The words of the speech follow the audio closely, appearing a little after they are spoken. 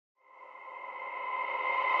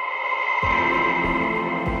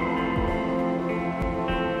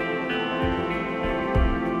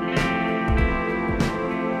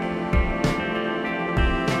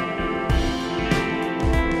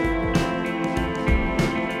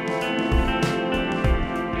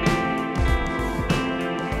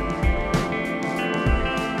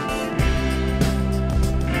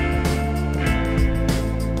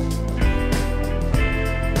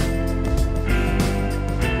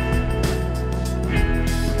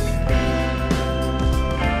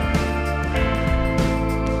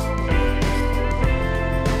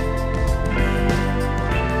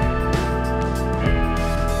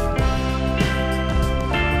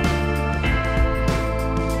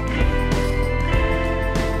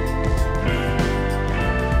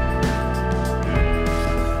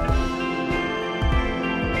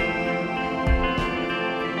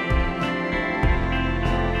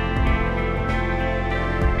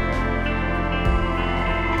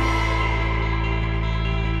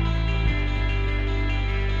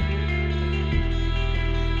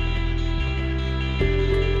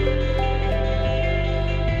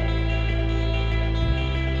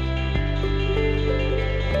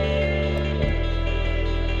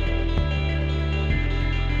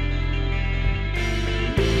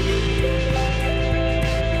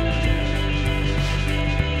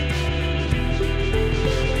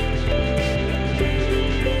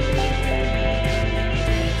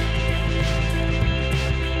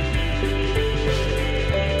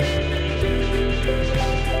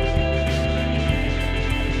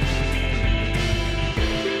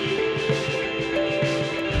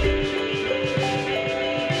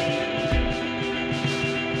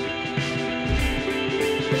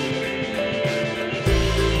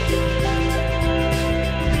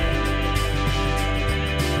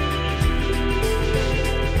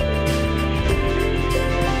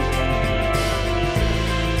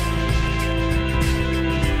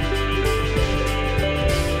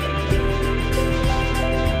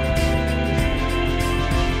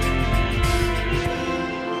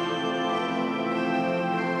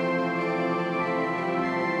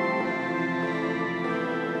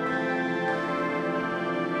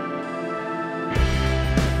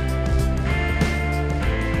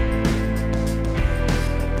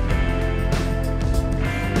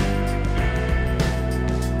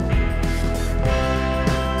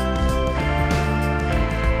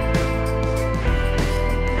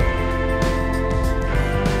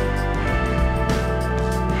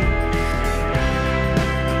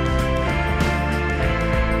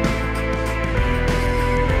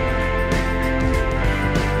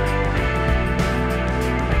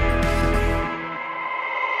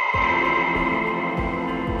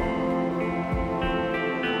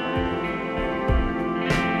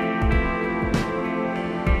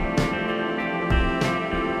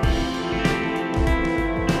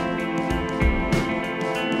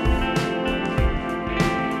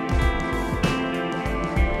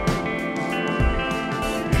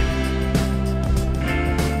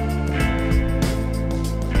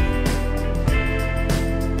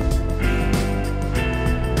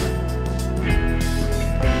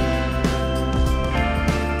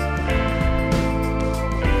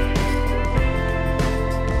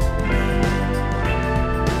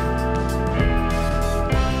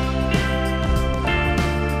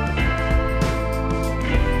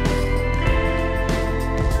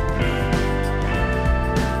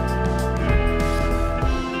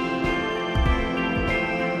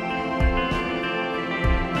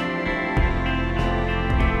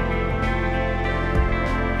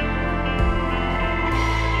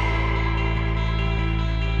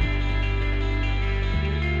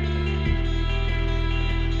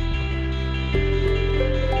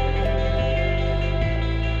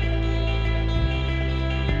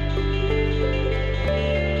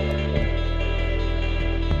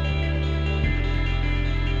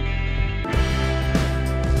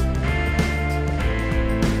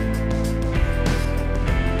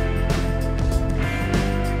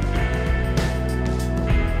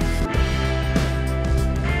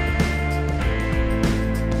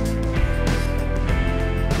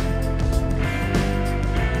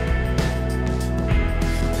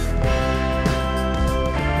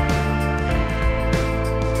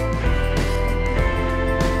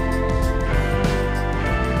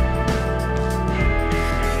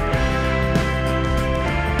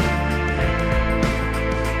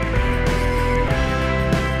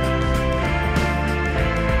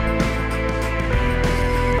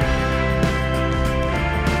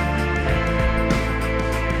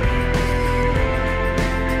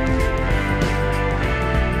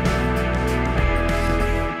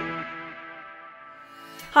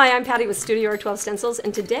Hi, I'm Patty with StudioR12 Stencils,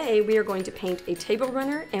 and today we are going to paint a table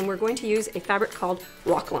runner, and we're going to use a fabric called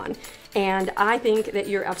Roc Lon. And I think that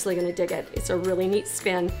you're absolutely going to dig it. It's a really neat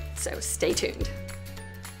spin, so stay tuned.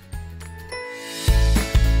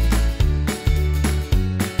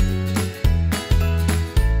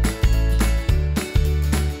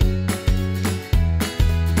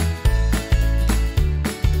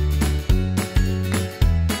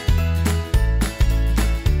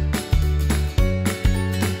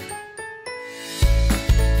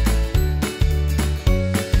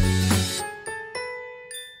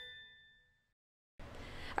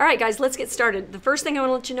 All right, guys, let's get started. The first thing I want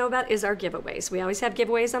to let you know about is our giveaways. We always have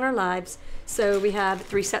giveaways on our lives. So we have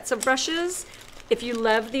 3 sets of brushes. If you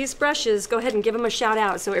love these brushes, go ahead and give them a shout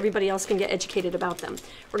out so everybody else can get educated about them.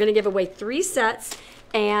 We're going to give away 3 sets,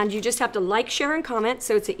 and you just have to like, share, and comment.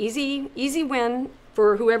 So it's an easy win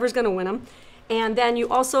for whoever's going to win them. And then you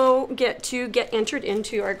also get to get entered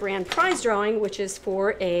into our grand prize drawing, which is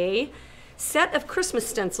for a set of Christmas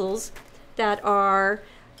stencils that are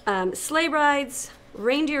sleigh rides,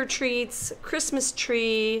 reindeer treats, Christmas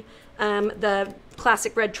tree, the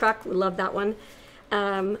classic red truck, we love that one,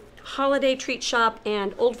 holiday treat shop,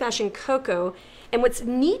 and old-fashioned cocoa. And what's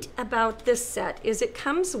neat about this set is it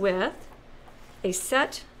comes with a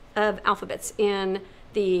set of alphabets in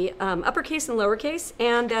the uppercase and lowercase,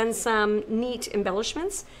 and then some neat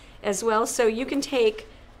embellishments as well. So you can take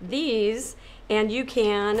these and you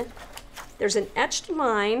can, there's an etched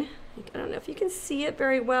line, I don't know if you can see it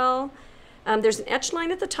very well. There's an etched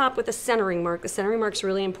line at the top with a centering mark. The centering mark's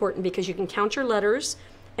really important because you can count your letters,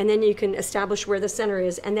 and then you can establish where the center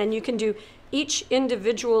is, and then you can do each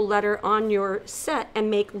individual letter on your set and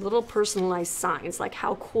make little personalized signs. Like,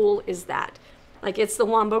 how cool is that? Like, it's the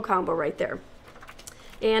Wombo combo right there.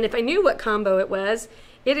 And if I knew what combo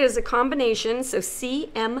it is a combination, so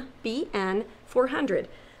CMBN 400.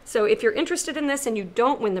 So if you're interested in this and you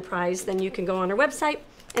don't win the prize, then you can go on our website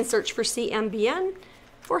and search for CMBN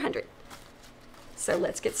 400. So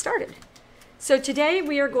let's get started. So today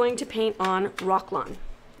we are going to paint on Roc Lon.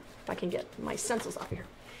 If I can get my stencils off here.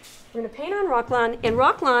 We're going to paint on Roc Lon. And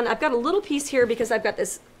Roc Lon, I've got a little piece here because I've got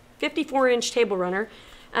this 54-inch table runner.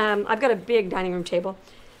 I've got a big dining room table.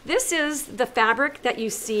 This is the fabric that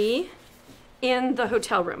you see in the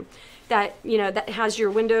hotel room that, that has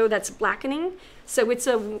your window that's blackening. So it's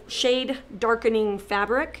a shade darkening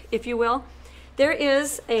fabric, if you will. There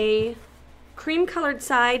is a cream colored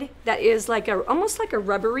side that is like almost like a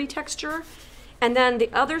rubbery texture, and then the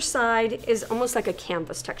other side is almost like a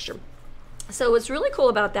canvas texture. So what's really cool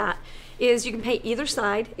about that is you can paint either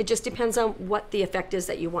side. It just depends on what the effect is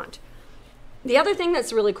that you want. The other thing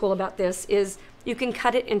that's really cool about this is you can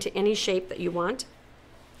cut it into any shape that you want.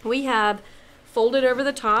 We have folded over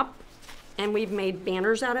the top and we've made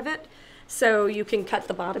banners out of it. So you can cut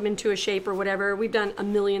the bottom into a shape or whatever. We've done a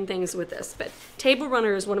million things with this, but table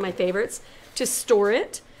runner is one of my favorites. To store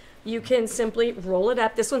it, you can simply roll it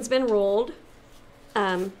up. This one's been rolled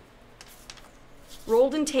and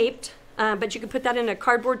taped, but you can put that in a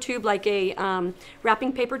cardboard tube like a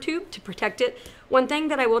wrapping paper tube to protect it. One thing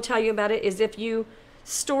that I will tell you about it is if you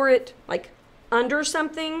store it like under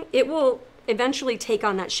something, it will eventually take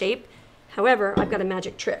on that shape. However, I've got a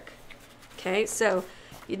magic trick. Okay, so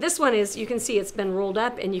this one is, you can see it's been rolled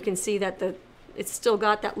up, and you can see that it's still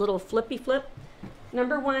got that little flippy flip.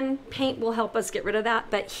 Number 1, paint will help us get rid of that,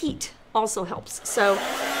 but heat also helps. So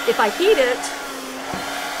if I heat it,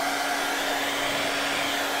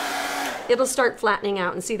 it'll start flattening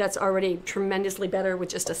out, and see that's already tremendously better with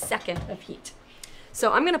just a second of heat.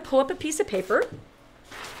 So I'm going to pull up a piece of paper,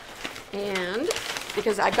 and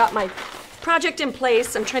because I've got my project in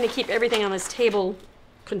place, I'm trying to keep everything on this table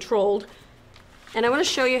controlled, and I want to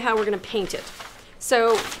show you how we're going to paint it.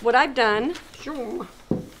 So what I've done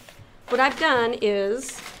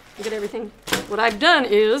is,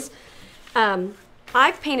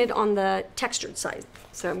 I've painted on the textured side.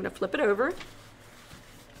 So I'm going to flip it over,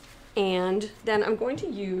 and then I'm going to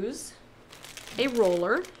use a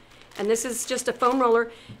roller, and this is just a foam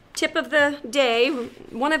roller. Tip of the day,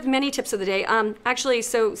 one of many tips of the day. Actually,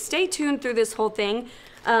 so stay tuned through this whole thing.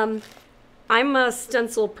 I'm a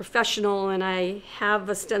stencil professional, and I have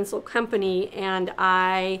a stencil company, and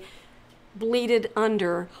I bleeded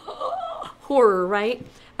under horror, right?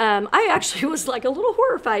 I actually was like a little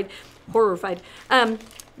horrified.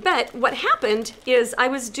 But what happened is I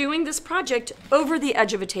was doing this project over the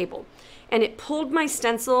edge of a table, and it pulled my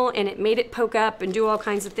stencil and it made it poke up and do all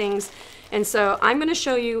kinds of things. And so I'm going to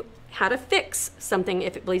show you how to fix something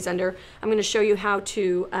if it bleeds under. I'm going to show you how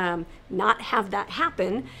to not have that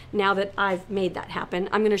happen now that I've made that happen.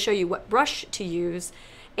 I'm going to show you what brush to use,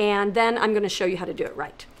 and then I'm going to show you how to do it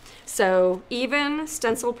right. So even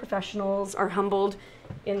stencil professionals are humbled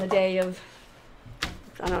in the day of, I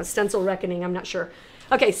don't know, stencil reckoning, I'm not sure.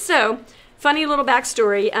 Okay, so funny little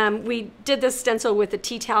backstory. We did this stencil with a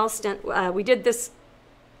tea towel, we did this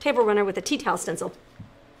table runner with a tea towel stencil.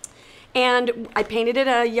 And I painted it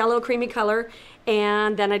a yellow creamy color,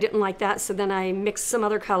 and then I didn't like that, so then I mixed some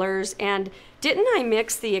other colors. And didn't I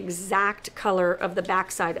mix the exact color of the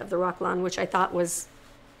backside of the Roc Lon, which I thought was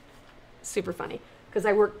super funny, because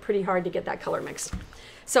I worked pretty hard to get that color mixed.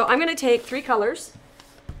 So I'm gonna take 3 colors.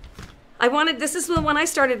 This is the one I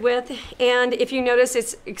started with, and if you notice,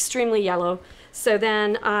 it's extremely yellow. So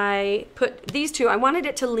then I put these 2. I wanted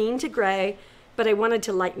it to lean to gray, but I wanted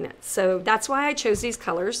to lighten it. So that's why I chose these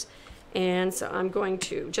colors. And so I'm going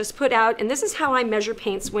to just put out, and this is how I measure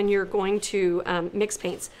paints when you're going to mix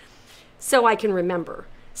paints, so I can remember.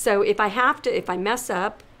 So if I mess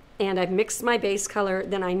up and I've mixed my base color,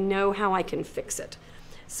 then I know how I can fix it.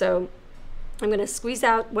 So I'm gonna squeeze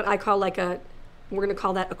out what I call we're gonna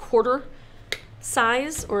call that a quarter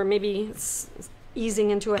size, or maybe it's easing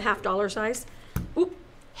into a $50 size. Oop,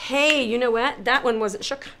 hey, you know what? That one wasn't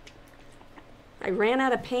shook. I ran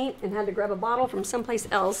out of paint and had to grab a bottle from someplace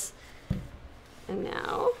else. And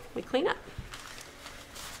now we clean up.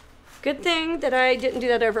 Good thing that I didn't do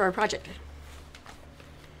that over our project.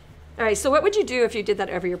 All right, so what would you do if you did that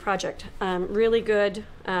over your project? Really good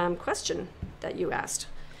question that you asked.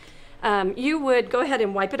 You would go ahead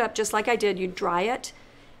and wipe it up just like I did. You'd dry it.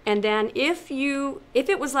 And then if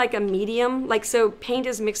it was like a medium, so paint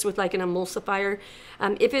is mixed with like an emulsifier.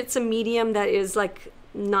 If it's a medium that is like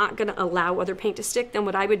not gonna allow other paint to stick, then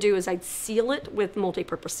what I would do is I'd seal it with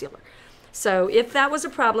multi-purpose sealer. So if that was a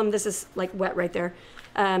problem, this is like wet right there.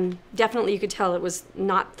 Definitely you could tell it was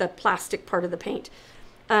not the plastic part of the paint.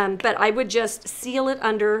 But I would just seal it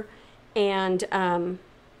under, and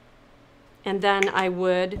then I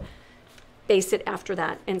would base it after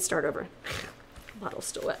that and start over. Bottle's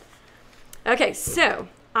still wet. Okay, so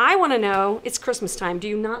I want to know, it's Christmas time. Do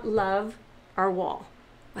you not love our wall?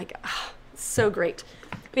 Like, oh, it's so great.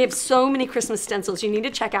 We have so many Christmas stencils. You need to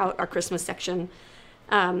check out our Christmas section.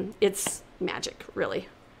 It's magic, really.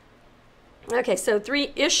 Okay, so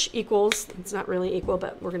 3-ish equals, it's not really equal,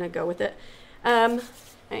 but we're gonna go with it. And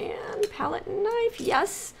palette knife,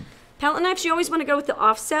 yes. Palette knives, you always wanna go with the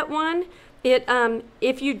offset one.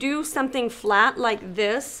 If you do something flat like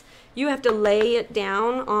this, you have to lay it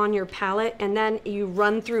down on your palette, and then you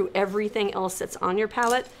run through everything else that's on your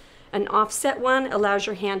palette. An offset one allows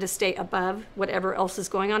your hand to stay above whatever else is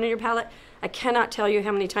going on in your palette. I cannot tell you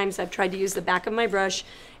how many times I've tried to use the back of my brush,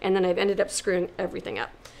 and then I've ended up screwing everything up.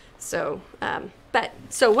 So,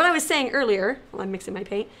 so what I was saying earlier, while I'm mixing my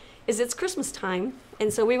paint, is it's Christmas time,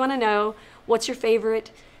 and so we want to know, what's your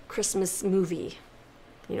favorite Christmas movie?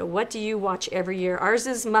 You know, what do you watch every year? Ours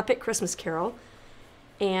is Muppet Christmas Carol,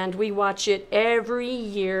 and we watch it every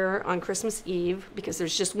year on Christmas Eve because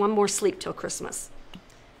there's just one more sleep till Christmas,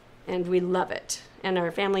 and we love it. And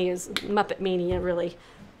our family is Muppet mania, really.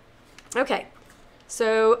 Okay,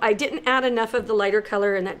 so I didn't add enough of the lighter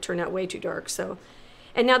color, and that turned out way too dark. So,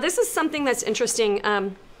 and now this is something that's interesting.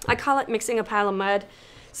 I call it mixing a pile of mud.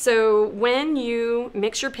 So when you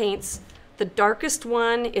mix your paints, the darkest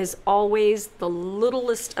one is always the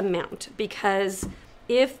littlest amount, because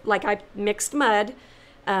if, like I mixed mud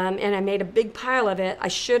and I made a big pile of it, I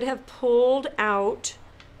should have pulled out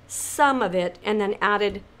some of it and then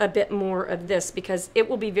added a bit more of this, because it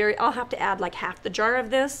will be I'll have to add like half the jar of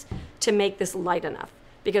this to make this light enough,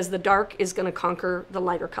 because the dark is going to conquer the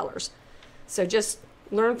lighter colors. So just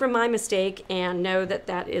learn from my mistake and know that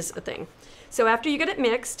that is a thing. So after you get it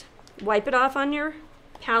mixed, wipe it off on your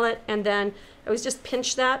palette, and then I always just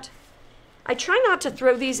pinch that. I try not to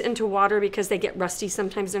throw these into water because they get rusty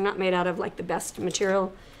sometimes. They're not made out of like the best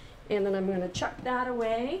material. And then I'm going to chuck that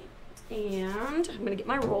away, and I'm going to get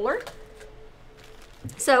my roller.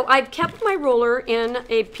 So I've kept my roller in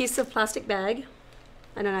a piece of plastic bag.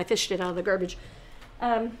 I don't know, I fished it out of the garbage.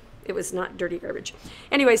 It was not dirty garbage.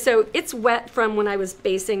 Anyway, so it's wet from when I was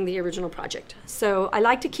basing the original project. So I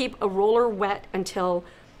like to keep a roller wet until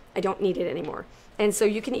I don't need it anymore. And so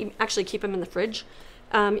you can actually keep them in the fridge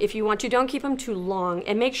if you want to. Don't keep them too long,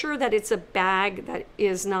 and make sure that it's a bag that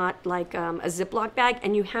is not like a Ziploc bag.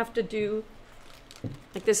 And you have to do,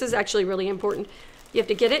 like, this is actually really important. You have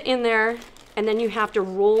to get it in there, and then you have to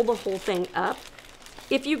roll the whole thing up.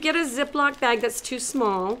 If you get a Ziploc bag that's too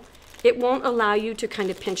small, it won't allow you to kind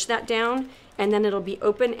of pinch that down, and then it'll be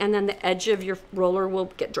open, and then the edge of your roller will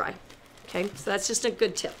get dry. Okay, so that's just a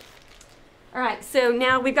good tip. All right, so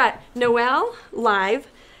now we've got Noel live.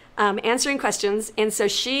 answering questions. And so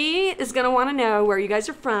she is going to want to know where you guys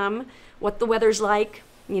are from, what the weather's like.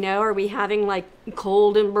 You know, are we having like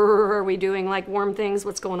cold and brr? Are we doing like warm things?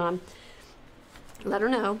 What's going on? Let her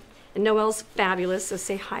know. And Noelle's fabulous, so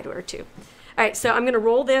say hi to her too. All right, so I'm going to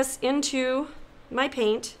roll this into my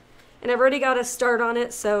paint. And I've already got a start on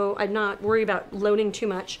it, so I'm not worried about loading too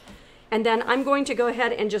much. And then I'm going to go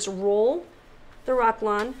ahead and just roll the Roc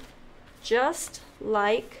Lon just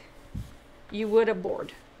like you would a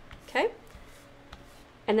board, okay?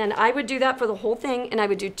 And then I would do that for the whole thing, and I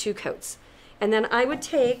would do 2 coats. And then I would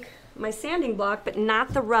take my sanding block, but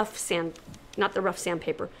not the rough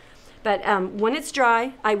sandpaper. But when it's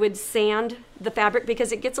dry, I would sand the fabric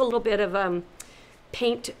because it gets a little bit of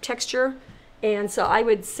paint texture. And so I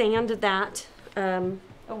would sand that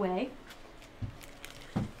away.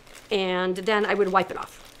 And then I would wipe it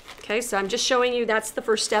off. Okay, so I'm just showing you that's the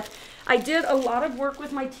first step. I did a lot of work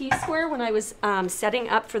with my T-square when I was setting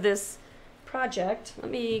up for this project.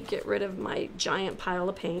 Let me get rid of my giant pile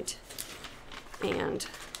of paint. And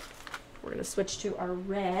we're going to switch to our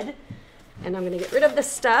red. And I'm going to get rid of the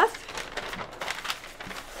stuff.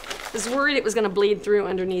 I was worried it was going to bleed through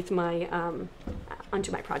underneath my,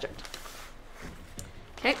 onto my project.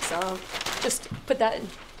 Okay, so I'll just put that in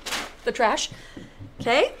the trash.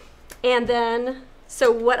 Okay, and then,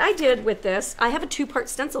 so what I did with this, I have a 2-part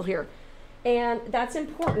stencil here. And that's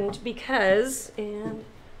important because, and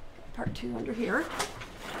part 2 under here.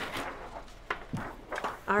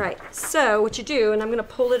 All right, so what you do, and I'm gonna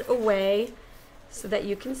pull it away so that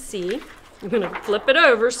you can see. I'm gonna flip it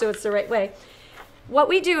over so it's the right way. What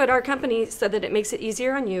we do at our company so that it makes it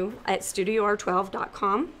easier on you at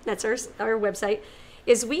StudioR12.com, that's our website,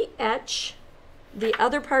 is we etch the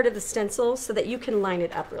other part of the stencil so that you can line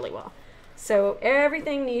it up really well. So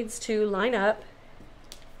everything needs to line up.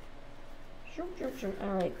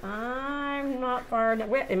 All right, I'm not far enough.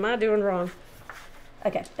 What am I doing wrong?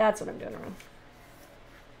 Okay, that's what I'm doing wrong.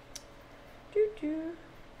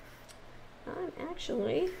 I'm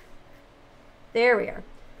actually, there we are.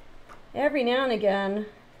 Every now and again,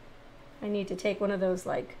 I need to take one of those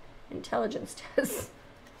like intelligence tests.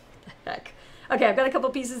 What the heck? Okay, I've got a couple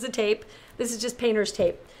pieces of tape. This is just painter's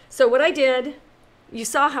tape. So what I did, you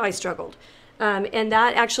saw how I struggled. And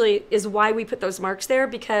that actually is why we put those marks there,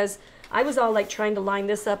 because I was all like trying to line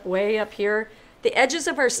this up way up here. The edges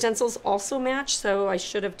of our stencils also match, so I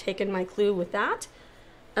should have taken my clue with that.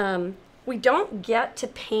 We don't get to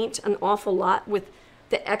paint an awful lot with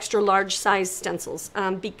the extra large size stencils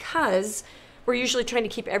because we're usually trying to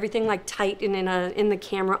keep everything like tight and in the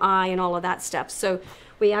camera eye and all of that stuff. So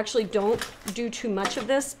we actually don't do too much of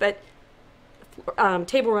this, but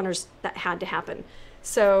table runners, that had to happen.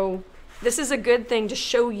 So this is a good thing to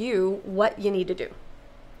show you what you need to do.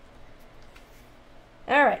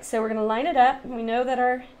 All right, so we're gonna line it up. We know that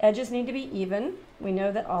our edges need to be even. We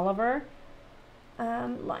know that all of our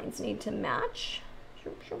lines need to match.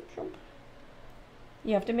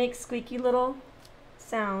 You have to make squeaky little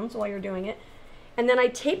sounds while you're doing it. And then I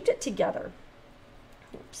taped it together.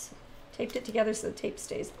 Oops. Taped it together so the tape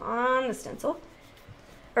stays on the stencil.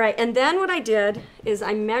 All right, and then what I did is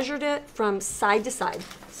I measured it from side to side.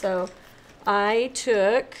 So I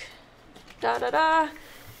took, I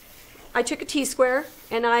took a T-square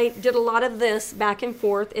and I did a lot of this back and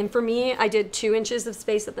forth. And for me, I did 2 inches of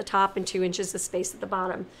space at the top and 2 inches of space at the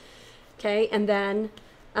bottom. Okay, and then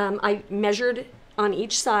I measured on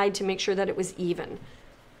each side to make sure that it was even.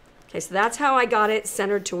 Okay, so that's how I got it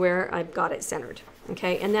centered to where I've got it centered.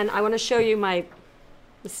 Okay, and then I want to show you my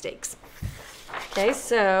mistakes. Okay,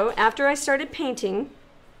 so after I started painting,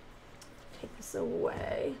 take this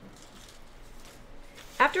away.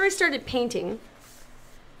 After I started painting,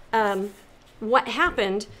 what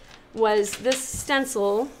happened was this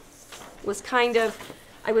stencil was kind of,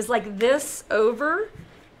 I was like this over,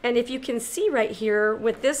 and if you can see right here,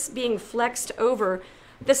 with this being flexed over,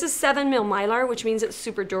 this is 7mm Mylar, which means it's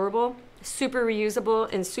super durable, super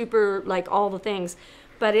reusable, and super like all the things.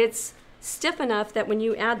 But it's stiff enough that when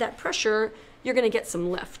you add that pressure, you're gonna get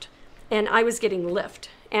some lift. And I was getting lift.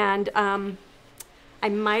 And I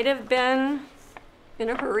might have been in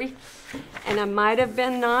a hurry, and I might have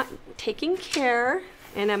been not taking care,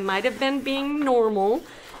 and I might have been being normal.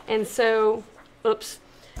 And so, oops.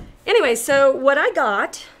 Anyway, so what I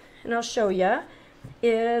got, and I'll show you,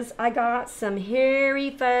 is I got some hairy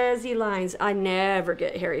fuzzy lines. I never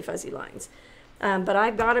get hairy fuzzy lines. But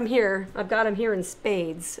I've got them here. I've got them here in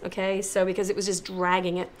spades, okay? So because it was just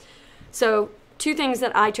dragging it. So 2 things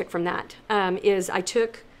that I took from that is I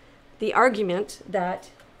took the argument that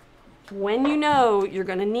when you know you're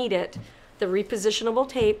gonna need it, the repositionable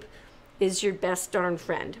tape is your best darn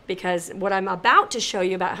friend, because what I'm about to show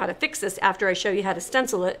you about how to fix this after I show you how to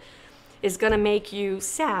stencil it is going to make you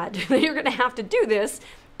sad. You're going to have to do this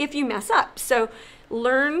if you mess up. So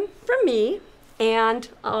learn from me, and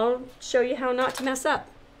I'll show you how not to mess up,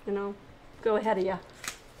 and I'll go ahead of you.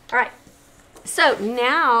 All right, so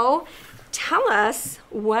now tell us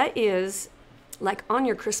what is like on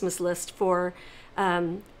your Christmas list for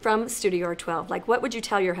from StudioR12. Like, what would you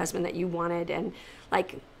tell your husband that you wanted? And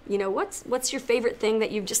like, you know, what's your favorite thing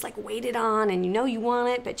that you've just like waited on and you know you want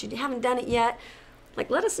it, but you haven't done it yet? Like,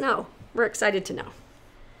 let us know. We're excited to know.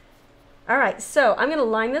 All right, so I'm gonna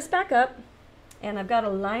line this back up, and I've got to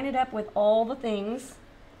line it up with all the things.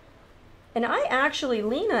 And I actually,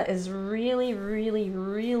 Lena is really, really,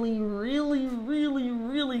 really, really, really,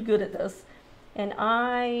 really good at this, and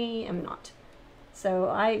I am not. So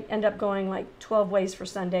I end up going like 12 ways for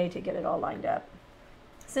Sunday to get it all lined up.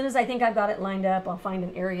 As soon as I think I've got it lined up, I'll find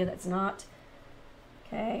an area that's not.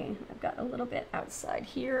 Okay, I've got a little bit outside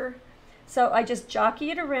here. So I just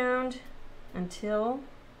jockey it around until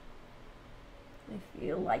I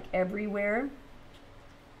feel like everywhere,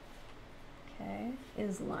 okay,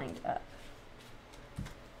 is lined up.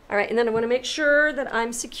 All right, and then I want to make sure that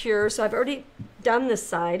I'm secure. So I've already done this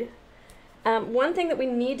side. One thing that we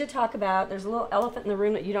need to talk about, there's a little elephant in the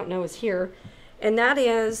room that you don't know is here, and that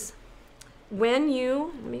is when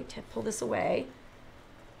you, let me pull this away,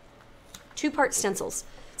 two-part stencils.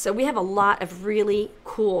 So we have a lot of really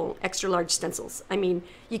cool extra large stencils. I mean,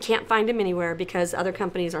 you can't find them anywhere because other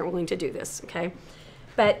companies aren't willing to do this, okay?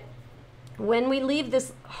 But when we leave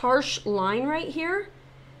this harsh line right here,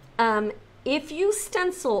 if you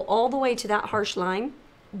stencil all the way to that harsh line,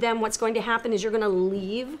 then what's going to happen is you're going to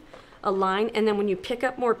leave a line, and then when you pick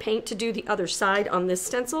up more paint to do the other side on this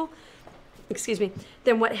stencil, excuse me,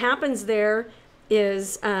 then what happens there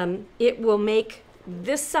is it will make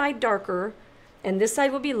this side darker and this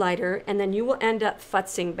side will be lighter, and then you will end up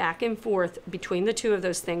futzing back and forth between the two of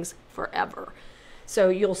those things forever. So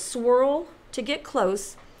you'll swirl to get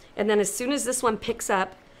close, and then as soon as this one picks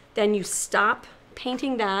up, then you stop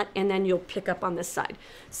painting that, and then you'll pick up on this side.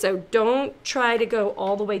 So don't try to go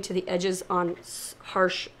all the way to the edges on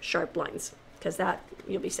harsh, sharp lines, because that,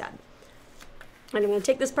 you'll be sad. And I'm going to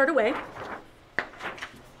take this part away.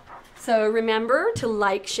 So remember to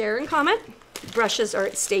like, share, and comment. Brushes are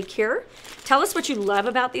at stake here. Tell us what you love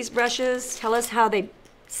about these brushes. Tell us how they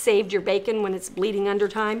saved your bacon when it's bleeding under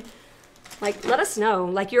time. Like, let us know.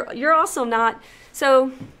 Like, you're also not,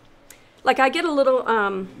 so like I get a little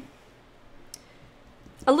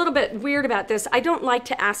bit weird about this. I don't like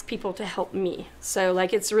to ask people to help me. So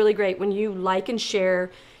like, it's really great when you like and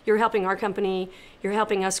share. You're helping our company, you're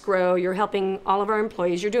helping us grow, you're helping all of our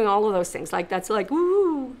employees, you're doing all of those things. Like, that's like,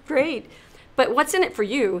 woo, great. But what's in it for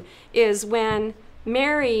you is when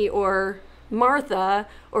Mary or Martha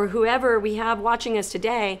or whoever we have watching us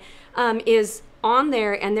today is on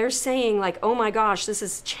there and they're saying like, oh my gosh, this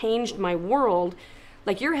has changed my world.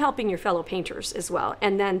 Like, you're helping your fellow painters as well.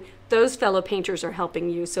 And then those fellow painters are helping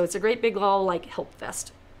you. So it's a great big all like help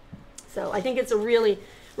fest. So I think it's a really,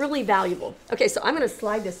 really valuable. Okay, so I'm gonna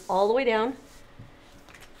slide this all the way down.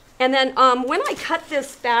 And then when I cut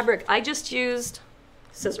this fabric, I just used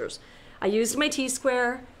scissors. I used my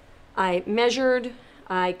T-square, I measured,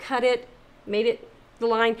 I cut it, made it the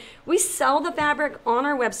line. We sell the fabric on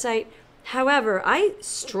our website. However, I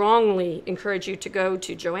strongly encourage you to go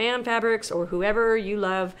to Joann Fabrics or whoever you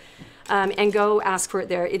love and go ask for it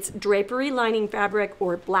there. It's drapery lining fabric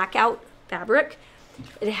or blackout fabric.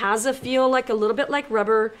 It has a feel like a little bit like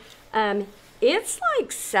rubber. It's like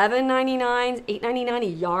 $7.99, $8.99 a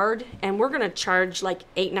yard, and we're gonna charge like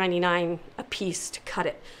 $8.99 a piece to cut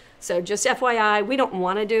it. So just FYI, we don't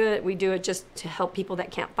wanna do it. We do it just to help people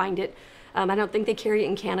that can't find it. I don't think they carry it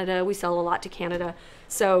in Canada. We sell a lot to Canada.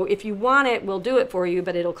 So if you want it, we'll do it for you,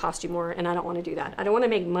 but it'll cost you more, and I don't wanna do that. I don't wanna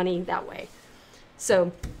make money that way.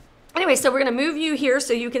 So anyway, so we're gonna move you here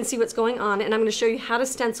so you can see what's going on, and I'm gonna show you how to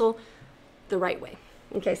stencil the right way.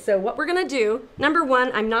 Okay, so what we're gonna do, number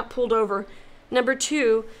one, I'm not pulled over. Number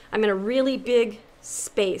two, I'm in a really big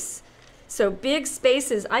space. So big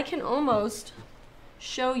spaces, I can almost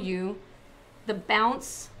show you the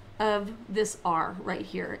bounce of this R right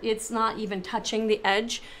here. It's not even touching the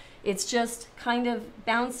edge. It's just kind of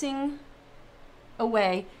bouncing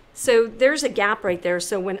away. So there's a gap right there.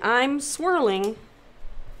 So when I'm swirling,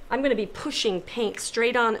 I'm gonna be pushing paint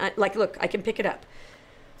straight on, like look, I can pick it up,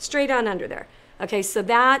 straight on under there. Okay, so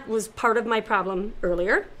that was part of my problem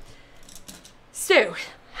earlier. So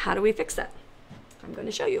how do we fix that? I'm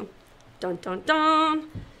gonna show you. Dun, dun, dun.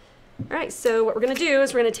 All right, so what we're gonna do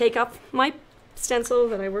is we're gonna take off my stencil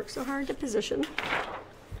that I worked so hard to position.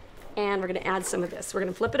 and we're gonna add some of this. We're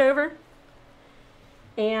gonna flip it over.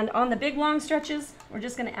 And on the big long stretches, we're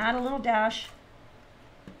just gonna add a little dash.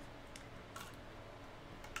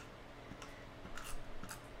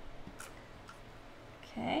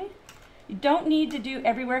 Okay, you don't need to do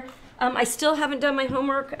everywhere. I still haven't done my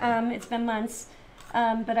homework. It's been months,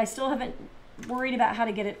 but I still haven't worried about how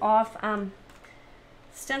to get it off.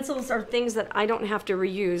 Stencils are things that I don't have to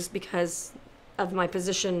reuse because of my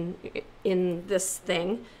position in this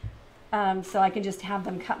thing. So I can just have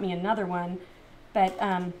them cut me another one. But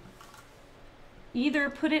either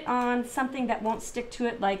put it on something that won't stick to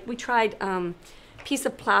it, like we tried piece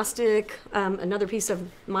of plastic, another piece of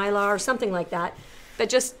Mylar, something like that. But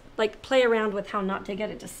just like play around with how not to get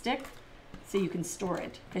it to stick so you can store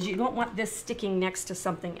it. Because you don't want this sticking next to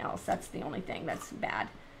something else. That's the only thing that's bad.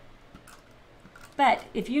 But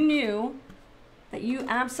if you knew that you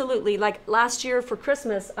absolutely, like last year for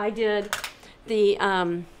Christmas, I did the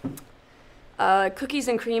cookies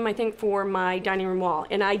and cream, I think, for my dining room wall.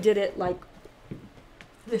 And I did it like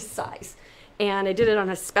this size. And I did it on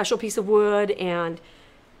a special piece of wood, and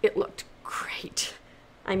it looked great.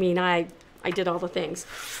 I mean, I did all the things.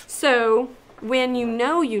 So when you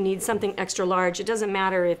know you need something extra large, it doesn't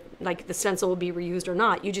matter if like the stencil will be reused or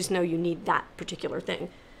not. You just know you need that particular thing.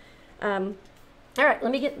 All right,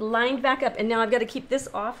 let me get lined back up. And now I've got to keep this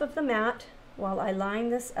off of the mat while I line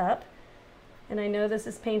this up. And I know this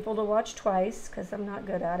is painful to watch twice because I'm not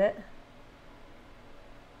good at it.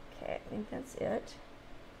 Okay, I think that's it.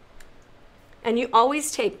 And you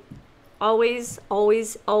always tape, always,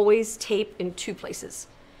 always, always tape in two places.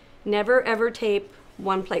 Never ever tape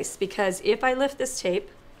one place, because if I lift this tape,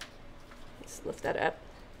 let's lift that up.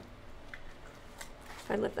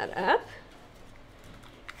 If I lift that up,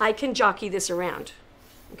 I can jockey this around,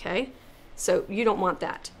 okay? So you don't want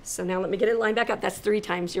that. So now let me get it lined back up. That's 3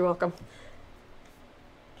 times, you're welcome.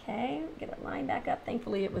 Okay, get it lined back up.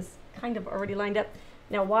 Thankfully it was kind of already lined up.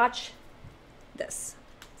 Now watch this,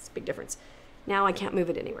 it's a big difference. Now I can't move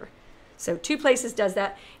it anywhere. So 2 places does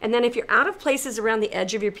that. And then if you're out of places around the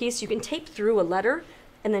edge of your piece, you can tape through a letter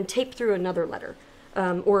and then tape through another letter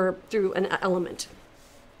or through an element.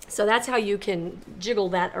 So that's how you can jiggle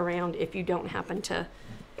that around if you don't happen to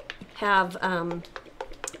have,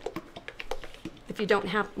 if you don't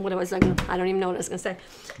have, what was I don't even know what I was gonna say.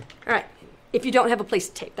 All right, if you don't have a place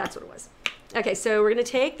to tape, that's what it was. Okay, so we're gonna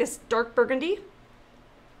take this dark burgundy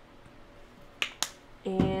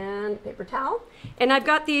and paper towel. And I've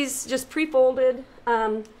got these just pre-folded.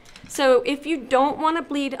 So if you don't wanna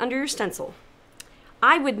bleed under your stencil,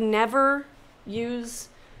 I would never use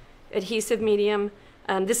adhesive medium.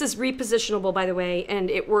 This is repositionable, by the way, and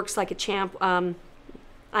it works like a champ.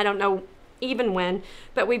 I don't know even when,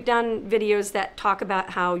 but we've done videos that talk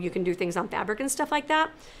about how you can do things on fabric and stuff like that.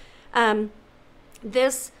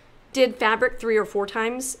 This did fabric 3 or 4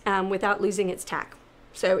 times without losing its tack.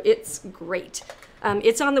 So it's great.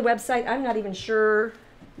 It's on the website. I'm not even sure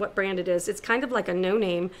what brand it is. It's kind of like a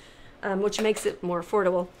no-name, which makes it more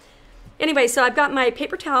affordable. Anyway, so I've got my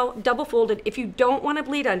paper towel double folded. If you don't want to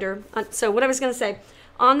bleed under, so what I was going to say,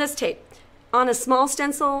 on this tape, on a small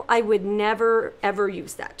stencil, I would never ever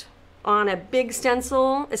use that. On a big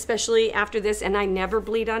stencil, especially after this, and I never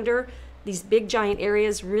bleed under, these big giant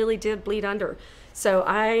areas really did bleed under. So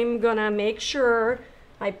I'm gonna make sure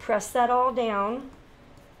I press that all down.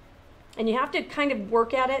 And you have to kind of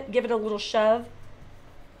work at it, give it a little shove,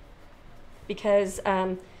 because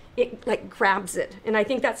it like grabs it. And I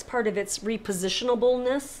think that's part of its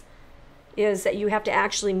repositionableness, is that you have to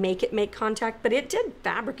actually make it make contact. But it did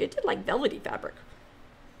fabric, it did like velvety fabric.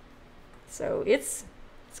 So it's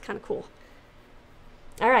kind of cool.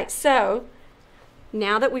 All right, so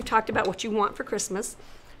now that we've talked about what you want for Christmas,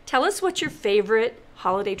 tell us what your favorite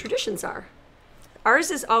holiday traditions are. Ours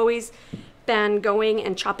has always been going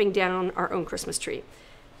and chopping down our own Christmas tree.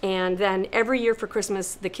 And then every year for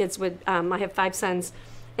Christmas, the kids would, I have 5 sons,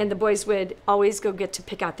 and the boys would always go get to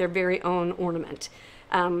pick out their very own ornament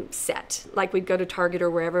set. Like we'd go to Target or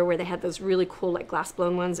wherever where they had those really cool like glass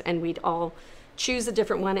blown ones, and we'd all choose a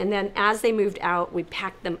different one. And then as they moved out, we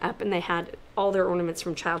packed them up, and they had all their ornaments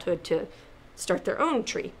from childhood to start their own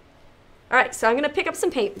tree. All right, so I'm gonna pick up some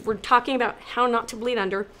paint. We're talking about how not to bleed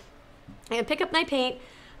under. I'm gonna pick up my paint.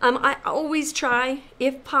 I always try,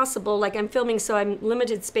 if possible, like I'm filming so I'm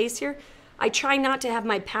limited space here, I try not to have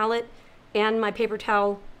my palette and my paper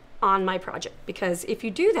towel on my project, because if you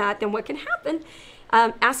do that, then what can happen,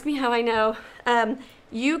 ask me how I know,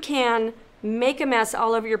 you can make a mess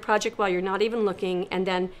all over your project while you're not even looking, and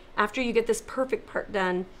then after you get this perfect part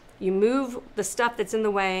done, you move the stuff that's in the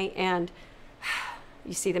way and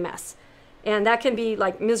you see the mess. And that can be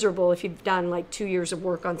like miserable if you've done like 2 years of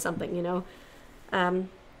work on something, you know.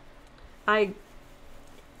 I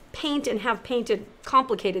paint and have painted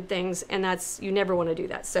complicated things, and you never want to do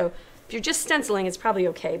that. So if you're just stenciling, it's probably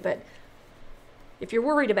okay, but if you're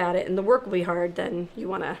worried about it and the work will be hard, then you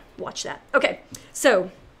want to watch that. Okay,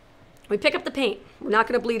 so we pick up the paint. We're not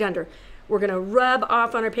going to bleed under. We're going to rub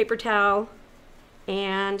off on our paper towel,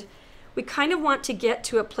 and we kind of want to get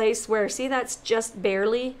to a place where, see, that's just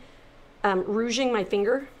barely rouging my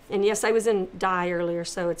finger. And yes, I was in dye earlier,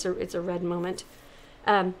 so it's a red moment.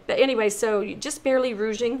 But anyway, so just barely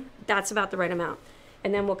rouging, that's about the right amount.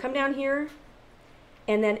 And then we'll come down here,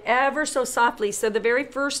 and then ever so softly. So the very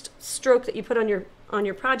first stroke that you put on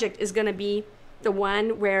your project is going to be the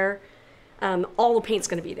one where all the paint's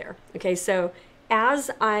going to be there. Okay, so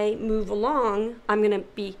as I move along, I'm going to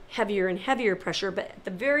be heavier and heavier pressure, but at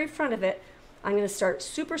the very front of it, I'm going to start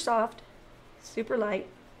super soft, super light,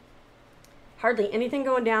 hardly anything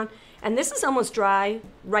going down. And this is almost dry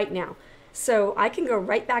right now. So I can go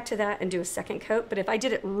right back to that and do a second coat. But if I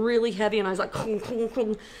did it really heavy and I was like,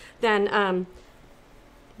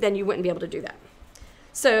 then you wouldn't be able to do that.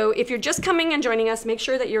 So if you're just coming and joining us, make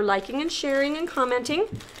sure that you're liking and sharing and commenting.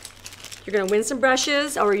 You're going to win some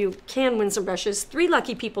brushes, or you can win some brushes. 3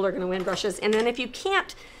 lucky people are going to win brushes. And then if you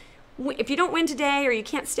don't win today, or you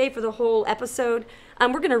can't stay for the whole episode,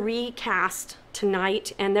 we're going to recast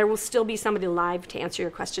tonight, and there will still be somebody live to answer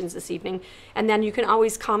your questions this evening. And then you can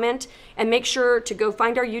always comment, and make sure to go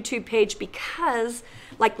find our YouTube page, because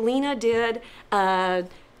like Lena did,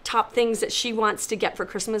 top things that she wants to get for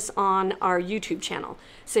Christmas on our YouTube channel.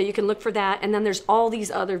 So you can look for that. And then there's all these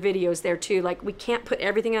other videos there too. Like, we can't put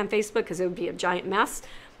everything on Facebook because it would be a giant mess,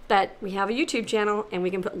 but we have a YouTube channel and we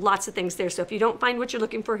can put lots of things there. So if you don't find what you're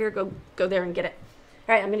looking for here, go there and get it.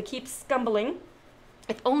 All right, I'm going to keep scumbling.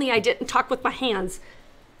 If only I didn't talk with my hands.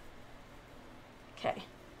 Okay.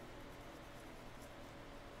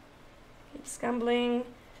 Keep scumbling.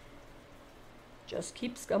 Just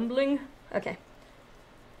keep scumbling. Okay.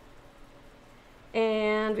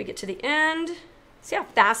 And we get to the end. See how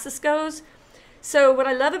fast this goes? So what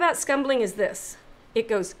I love about scumbling is this. It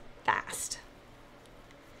goes fast.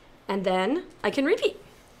 And then I can repeat.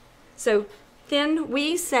 So then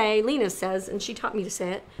we say, Lena says, and she taught me to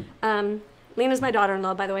say it. Lena's my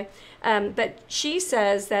daughter-in-law, by the way. But she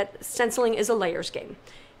says that stenciling is a layers game.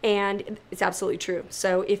 And it's absolutely true.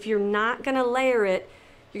 So if you're not going to layer it,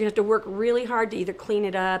 you're going to have to work really hard to either clean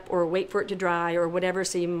it up or wait for it to dry or whatever.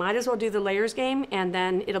 So you might as well do the layers game, and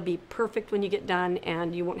then it'll be perfect when you get done,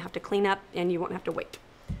 and you won't have to clean up and you won't have to wait.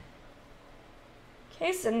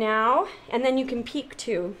 Okay, so now, and then you can peek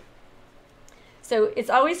too. So it's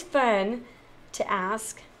always fun to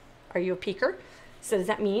ask, are you a peeker? So does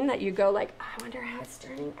that mean that you go like, I wonder how it's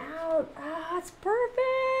turning out. Ah, it's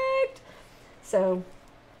perfect. So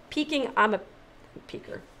peeking, I'm a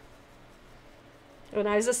peeker. When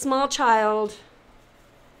I was a small child,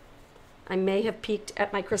 I may have peeked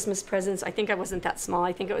at my Christmas presents. I think I wasn't that small.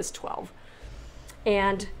 I think I was 12.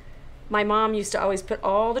 And my mom used to always put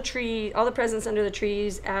all the presents under the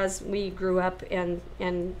trees as we grew up, and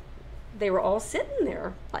they were all sitting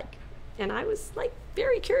there, like, and I was like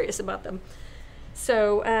very curious about them.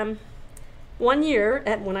 So one year,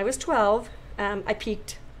 when I was 12, I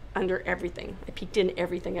peeked under everything. I peeked in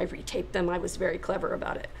everything. I retaped them. I was very clever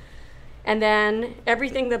about it. And then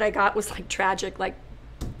everything that I got was like tragic, like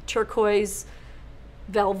turquoise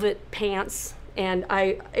velvet pants. And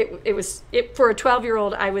it was for a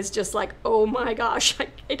 12-year-old, I was just like, oh my gosh,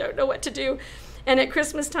 I don't know what to do. And at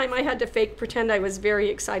Christmas time, I had to fake pretend I was very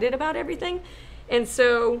excited about everything. And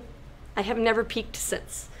so I have never peeked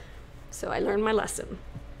since. So I learned my lesson.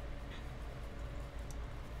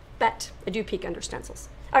 But I do peek under stencils.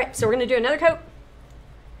 All right, so we're gonna do another coat.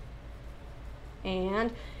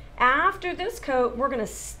 And after this coat, we're gonna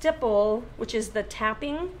stipple, which is the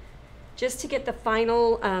tapping, just to get the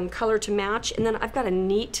final color to match. And then I've got a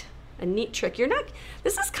neat trick.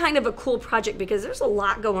 This is kind of a cool project because there's a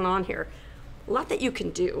lot going on here, a lot that you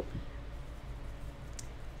can do.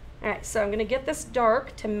 All right, so I'm gonna get this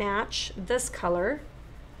dark to match this color.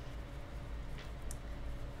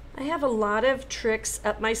 I have a lot of tricks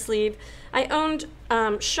up my sleeve. I owned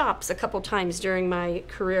shops a couple times during my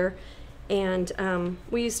career, and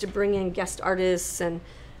we used to bring in guest artists and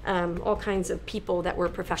all kinds of people that were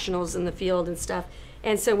professionals in the field and stuff.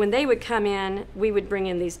 And so when they would come in, we would bring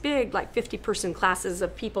in these big, like 50-person classes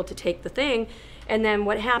of people to take the thing. And then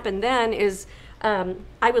what happened then is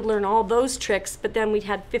I would learn all those tricks, but then we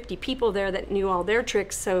had 50 people there that knew all their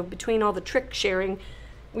tricks. So between all the trick sharing,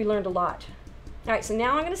 we learned a lot. All right, so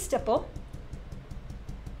now I'm going to stipple.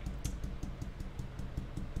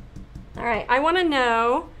 All right, I want to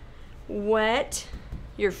know what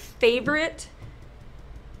your favorite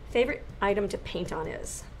item to paint on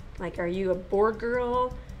is. Like, are you a board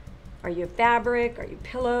girl? Are you fabric? Are you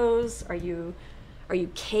pillows? Are you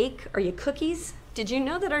cake? Are you cookies? Did you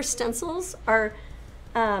know that our stencils are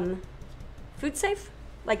food safe?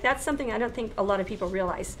 Like, that's something I don't think a lot of people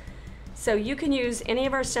realize. So you can use any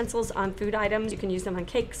of our stencils on food items. You can use them on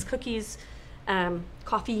cakes, cookies,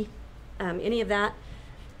 coffee, any of that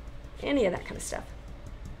kind of stuff.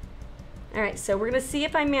 All right, so we're gonna see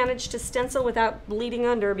if I manage to stencil without bleeding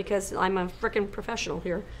under, because I'm a frickin' professional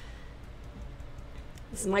here.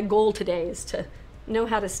 This is my goal today, is to know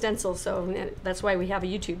how to stencil, so that's why we have a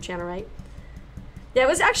YouTube channel, right? Yeah, it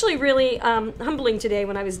was actually really humbling today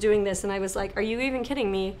when I was doing this, and I was like, are you even kidding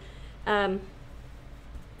me?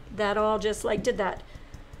 That all just like did that.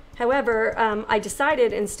 However, I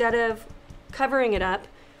decided, instead of covering it up,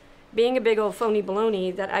 being a big old phony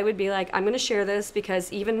baloney, that I would be like, I'm gonna share this, because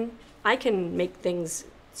even I can make things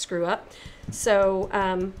screw up. So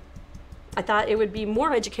I thought it would be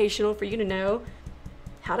more educational for you to know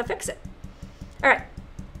how to fix it. All right,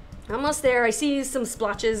 almost there. I see some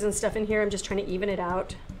splotches and stuff in here. I'm just trying to even it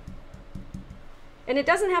out. And it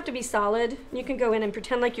doesn't have to be solid. You can go in and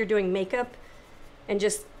pretend like you're doing makeup and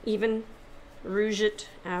just even rouge it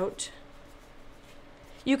out.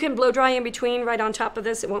 You can blow dry in between right on top of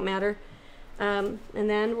this. It won't matter. And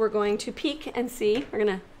then we're going to peek and see. We're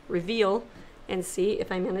going to reveal and see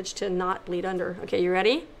if I manage to not bleed under. Okay, you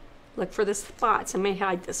ready? Look for the spots. I may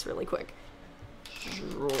hide this really quick.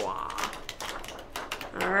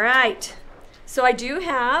 All right. So I do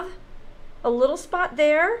have a little spot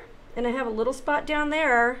there, and I have a little spot down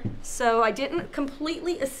there. So I didn't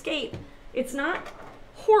completely escape. It's not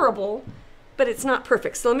horrible, but it's not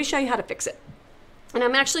perfect. So let me show you how to fix it. And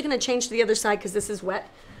I'm actually going to change to the other side because this is wet.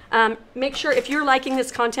 Make sure, if you're liking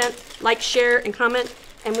this content, like, share, and comment.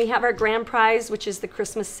 And we have our grand prize, which is the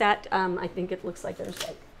Christmas set. I think it looks like there's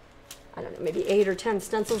like, I don't know, maybe 8 or 10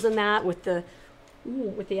 stencils in that with the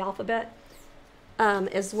alphabet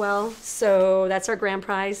as well. So that's our grand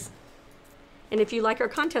prize. And if you like our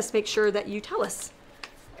contest, make sure that you tell us,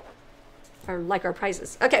 or like our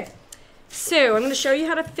prizes. Okay, so I'm going to show you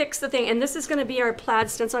how to fix the thing. And this is going to be our plaid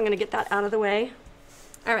stencil. I'm going to get that out of the way.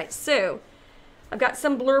 All right, so I've got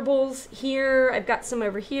some blurbles here. I've got some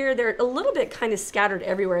over here. They're a little bit kind of scattered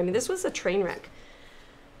everywhere. I mean, this was a train wreck.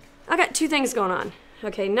 I got two things going on.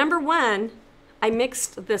 Okay, number one, I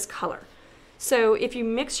mixed this color. So if you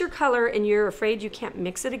mix your color and you're afraid you can't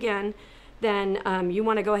mix it again, then you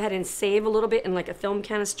want to go ahead and save a little bit in like a film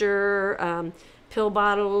canister, pill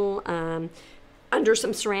bottle, under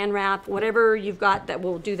some saran wrap, whatever you've got that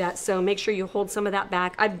will do that. So make sure you hold some of that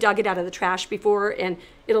back. I've dug it out of the trash before, and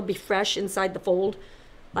it'll be fresh inside the fold.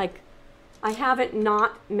 Like, I haven't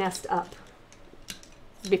not messed up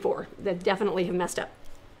before. That definitely have messed up.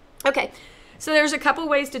 Okay, so there's a couple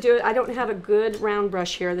ways to do it. I don't have a good round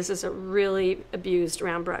brush here. This is a really abused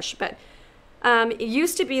round brush, but it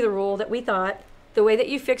used to be the rule that we thought the way that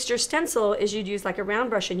you fixed your stencil is you'd use like a round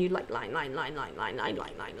brush and you'd like line,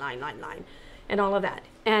 and all of that.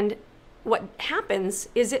 And what happens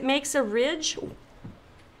is it makes a ridge.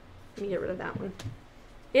 Let me get rid of that one.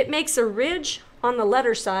 It makes a ridge on the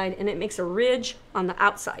letter side, and it makes a ridge on the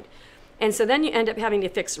outside. And so then you end up having to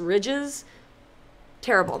fix ridges.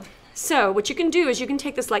 Terrible. So what you can do is you can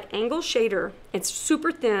take this like angle shader. It's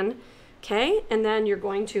super thin, okay? And then you're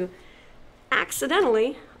going to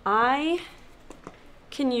accidentally, I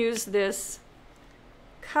can use this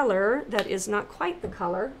color that is not quite the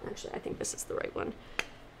color. Actually, I think this is the right one.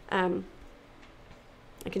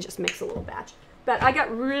 I can just mix a little batch. But I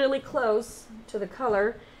got really close to the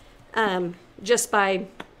color just by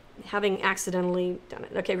having accidentally done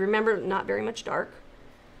it. Okay, remember, not very much dark.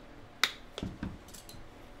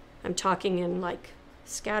 I'm talking in like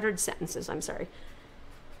scattered sentences, I'm sorry.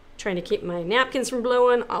 Trying to keep my napkins from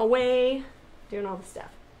blowing away, doing all the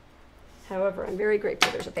stuff. However, I'm very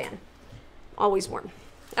grateful there's a fan. Always warm.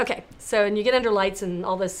 Okay, so, and you get under lights and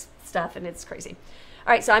all this stuff, and it's crazy.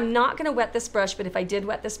 All right, so I'm not gonna wet this brush, but if I did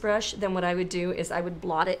wet this brush, then what I would do is I would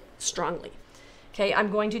blot it strongly. Okay, I'm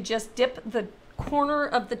going to just dip the corner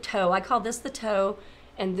of the toe. I call this the toe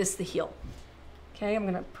and this the heel. Okay, I'm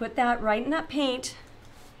gonna put that right in that paint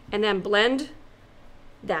and then blend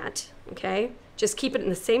that, okay? Just keep it in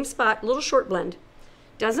the same spot, little short blend.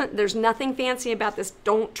 There's nothing fancy about this.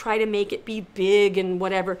 Don't try to make it be big and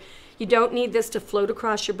whatever. You don't need this to float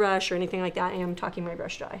across your brush or anything like that. And I'm talking my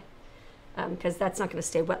brush dry because that's not gonna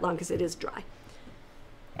stay wet long because it is dry.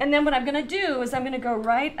 And then what I'm gonna do is I'm gonna go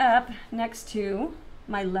right up next to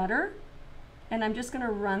my letter, and I'm just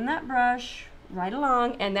gonna run that brush right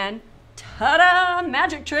along and then ta-da,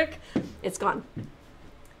 magic trick, it's gone.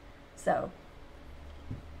 So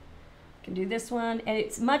you can do this one, and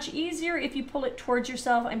it's much easier if you pull it towards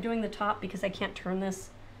yourself. I'm doing the top because I can't turn this.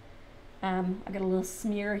 I got a little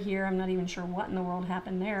smear here. I'm not even sure what in the world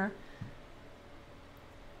happened there.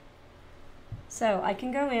 So I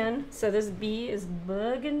can go in. So this bee is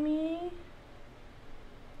bugging me.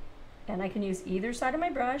 And I can use either side of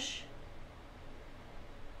my brush.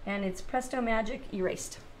 And it's presto magic,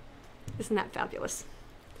 erased. Isn't that fabulous?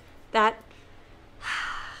 That,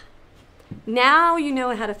 now you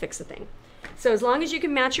know how to fix a thing. So as long as you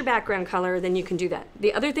can match your background color, then you can do that.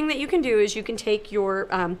 The other thing that you can do is you can take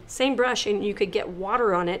your same brush and you could get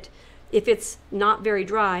water on it if it's not very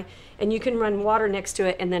dry, and you can run water next to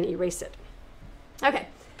it and then erase it. Okay,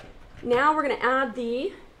 now we're gonna add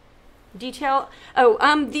the detail.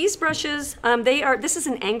 Oh, these brushes, this is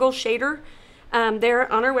an angle shader.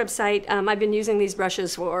 They're on our website. I've been using these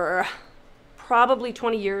brushes for probably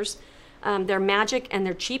 20 years. They're magic and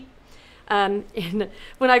they're cheap. And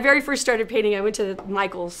when I very first started painting, I went to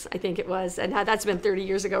Michael's, I think it was, and that's been 30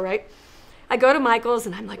 years ago, right? I go to Michael's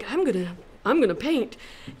and I'm like, I'm gonna paint,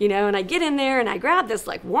 you know, and I get in there and I grab this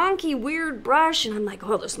like wonky, weird brush, and I'm like,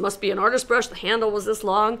 oh, this must be an artist brush. The handle was this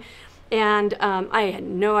long, and I had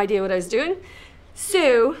no idea what I was doing.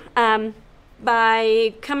 So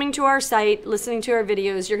by coming to our site, listening to our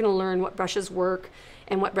videos, you're gonna learn what brushes work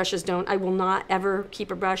and what brushes don't. I will not ever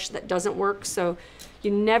keep a brush that doesn't work, so you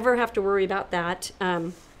never have to worry about that,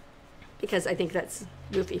 because I think that's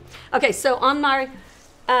goofy. Okay, so on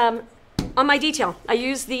my detail, I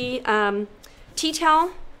use the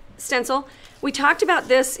T-Towel stencil. We talked about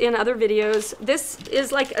this in other videos. This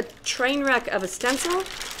is like a train wreck of a stencil.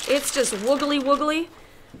 It's just woogly woogly.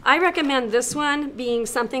 I recommend this one being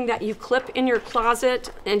something that you clip in your closet,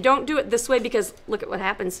 and don't do it this way because look at what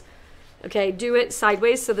happens. Okay, do it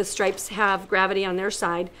sideways so the stripes have gravity on their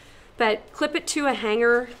side. But clip it to a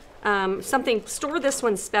hanger, something, store this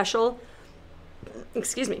one special,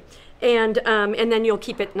 excuse me, and then you'll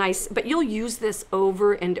keep it nice, but you'll use this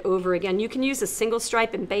over and over again. You can use a single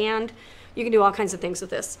stripe and band. You can do all kinds of things with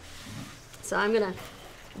this. So I'm gonna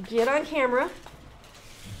get on camera,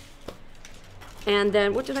 and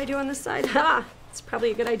then what did I do on this side? Ha! It's probably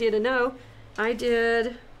a good idea to know. I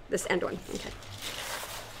did this end one, okay.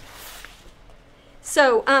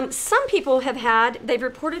 So some people have they've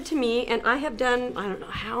reported to me, and I have done, I don't know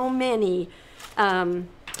how many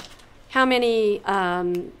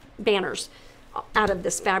banners out of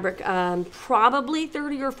this fabric, probably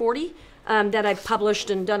 30 or 40 that I've published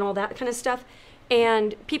and done all that kind of stuff.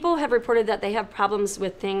 And people have reported that they have problems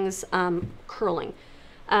with things curling.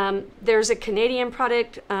 There's a Canadian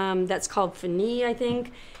product that's called Fini, I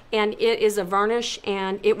think, and it is a varnish,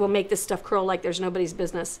 and it will make this stuff curl like there's nobody's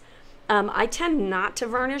business. I tend not to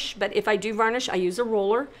varnish, but if I do varnish, I use a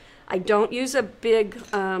roller. I don't use a big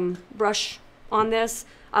brush on this.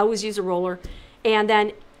 I always use a roller. And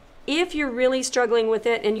then if you're really struggling with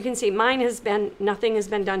it, and you can see mine has been, nothing has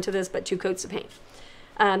been done to this but 2 coats of paint.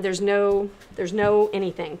 There's no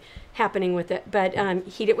anything happening with it, but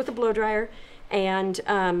heat it with a blow dryer, and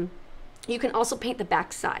you can also paint the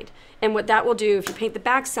back side. And what that will do, if you paint the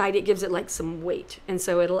back side, it gives it like some weight, and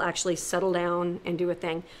so it'll actually settle down and do a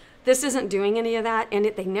thing. This isn't doing any of that, and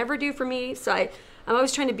they never do for me, so I'm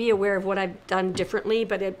always trying to be aware of what I've done differently,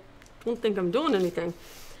 but I don't think I'm doing anything.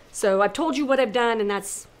 So I've told you what I've done, and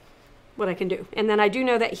that's what I can do. And then I do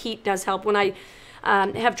know that heat does help. When I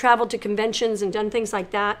have traveled to conventions and done things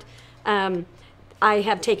like that, I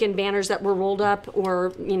have taken banners that were rolled up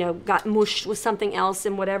or, you know, got mushed with something else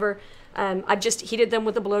and whatever. I've just heated them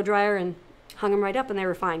with a blow dryer and hung them right up, and they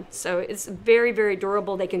were fine. So it's very, very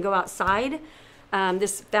durable. They can go outside.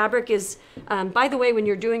 This fabric is, by the way, when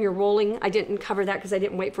you're doing your rolling, I didn't cover that because I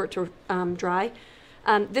didn't wait for it to dry.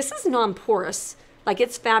 This is non-porous. Like,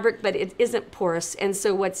 it's fabric, but it isn't porous. And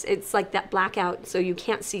so it's like that blackout, so you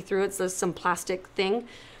can't see through it. So it's some plastic thing.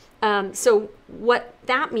 So what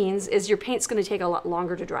that means is your paint's going to take a lot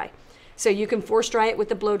longer to dry. So you can force dry it with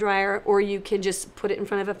the blow dryer, or you can just put it in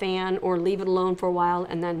front of a fan or leave it alone for a while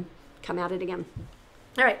and then come at it again.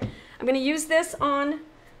 All right, I'm going to use this on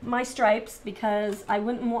my stripes because I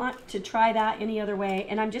wouldn't want to try that any other way.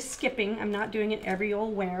 And I'm just skipping. I'm not doing it every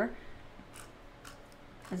old where.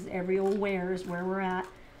 Because every old where is where we're at.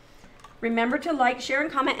 Remember to like, share,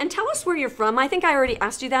 and comment, and tell us where you're from. I think I already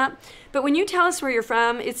asked you that, but when you tell us where you're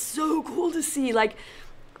from, it's so cool to see. Like,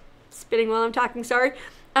 spitting while I'm talking, sorry.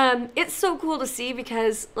 It's so cool to see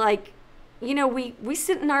because, like, you know, we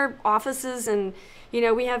sit in our offices and, you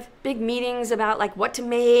know, we have big meetings about like what to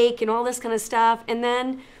make and all this kind of stuff, and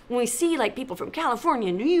then when we see like people from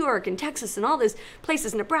California, New York, and Texas, and all those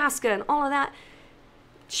places, Nebraska, and all of that,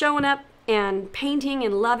 showing up and painting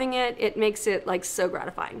and loving it, it makes it like so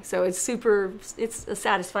gratifying. So it's a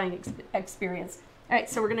satisfying experience. All right,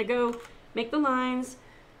 so we're gonna go make the lines.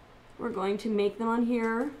 We're going to make them on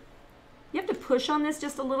here. You have to push on this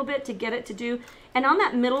just a little bit to get it to do. And on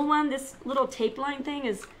that middle one, this little tape line thing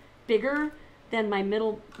is bigger than my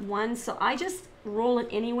middle one, so I just roll it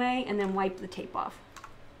anyway and then wipe the tape off.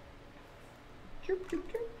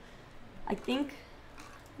 I think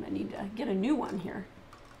I need to get a new one here.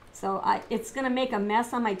 So it's gonna make a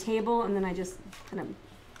mess on my table, and then I just kind of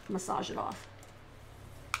massage it off.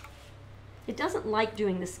 It doesn't like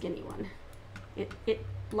doing the skinny one. It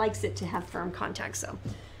likes it to have firm contact, so.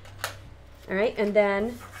 All right, and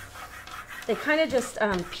then they kind of just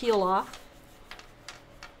peel off.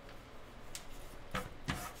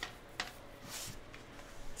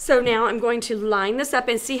 So now I'm going to line this up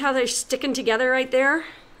and see how they're sticking together right there?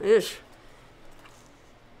 Ugh.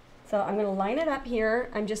 So I'm going to line it up here.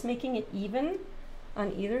 I'm just making it even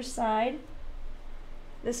on either side.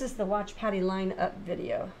 This is the Watch Patty Line Up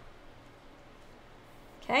video.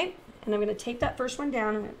 Okay, and I'm going to tape that first one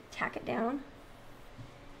down. I'm going to tack it down.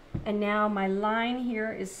 And now my line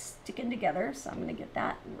here is sticking together, so I'm going to get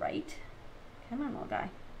that right. Come on, little guy.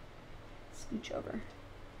 Scooch over.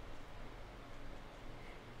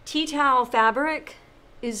 Tea towel fabric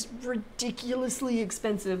is ridiculously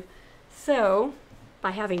expensive. So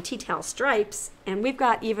by having tea towel stripes, and we've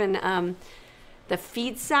got even the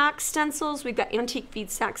feed sack stencils, we've got antique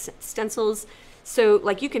feed sack stencils. So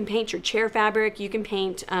like you can paint your chair fabric, you can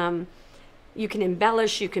paint, you can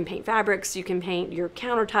embellish, you can paint fabrics, you can paint your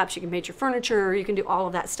countertops, you can paint your furniture, you can do all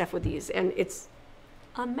of that stuff with these, and it's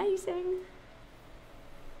amazing.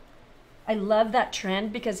 I love that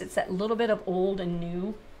trend because it's that little bit of old and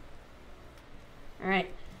new. All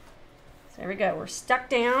right, so there we go. We're stuck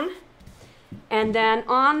down. And then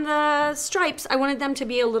on the stripes, I wanted them to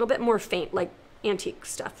be a little bit more faint, like antique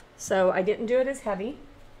stuff. So I didn't do it as heavy.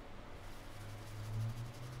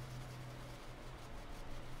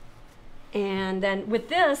 And then with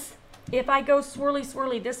this, if I go swirly,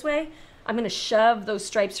 swirly this way, I'm going to shove those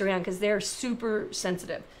stripes around because they're super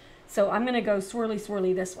sensitive. So I'm going to go swirly,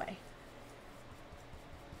 swirly this way.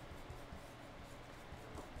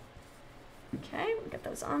 Okay, we'll get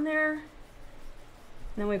those on there. And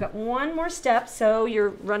then we've got one more step, so you're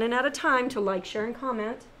running out of time to like, share, and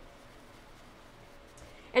comment.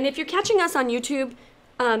 And if you're catching us on YouTube,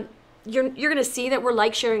 you're going to see that we're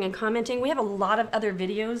like, sharing, and commenting. We have a lot of other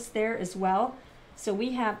videos there as well. So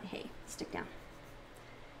we have, hey, stick down.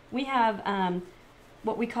 We have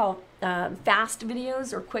what we call fast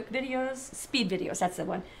videos or quick videos, speed videos, that's the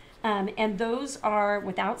one. And those are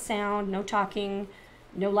without sound, no talking,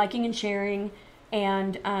 no liking and sharing,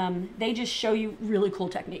 and they just show you really cool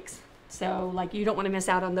techniques. So like you don't want to miss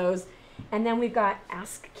out on those. And then we've got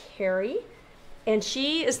Ask Carrie, and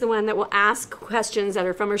she is the one that will ask questions that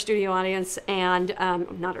are from our studio audience and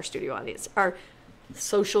not our studio audience, our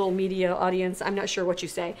social media audience. I'm not sure what you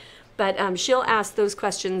say, but she'll ask those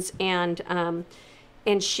questions, and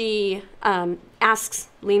she asks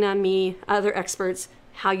Lena, me, other experts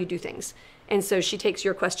how you do things. And so she takes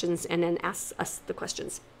your questions and then asks us the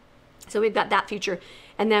questions. So we've got that feature.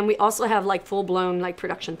 And then we also have like full-blown like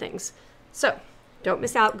production things. So don't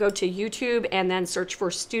miss out. Go to YouTube and then search for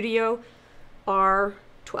StudioR12.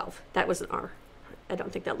 That was an R. I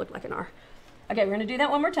don't think that looked like an R. Okay, we're going to do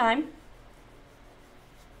that one more time.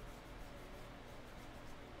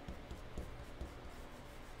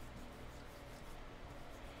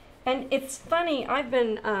 And it's funny, I've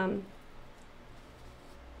been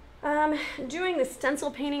doing the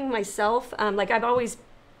stencil painting myself. Like I've always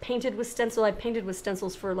painted with stencil. I've painted with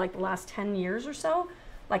stencils for like the last 10 years or so,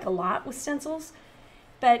 like a lot with stencils.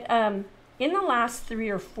 But in the last 3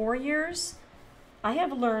 or 4 years, I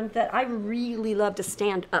have learned that I really love to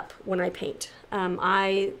stand up when I paint.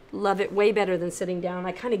 I love it way better than sitting down.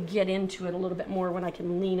 I kind of get into it a little bit more when I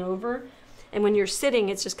can lean over. And when you're sitting,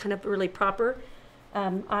 it's just kind of really proper.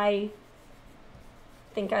 I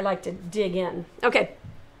think I like to dig in. Okay.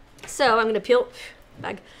 So I'm going to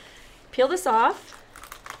peel this off.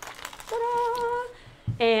 Ta-da!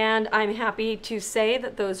 And I'm happy to say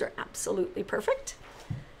that those are absolutely perfect.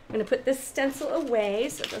 I'm going to put this stencil away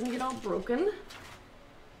so it doesn't get all broken.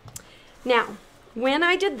 Now, when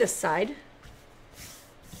I did this side,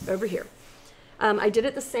 over here, I did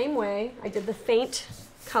it the same way. I did the faint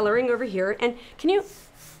coloring over here. And can you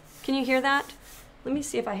hear that? Let me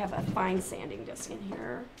see if I have a fine sanding disc in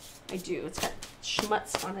here. I do. It's got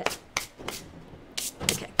schmutz on it.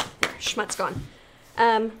 Okay, there, schmutz gone.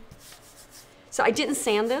 So I didn't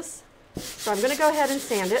sand this, so I'm going to go ahead and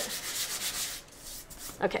sand it.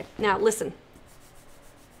 Okay, now listen.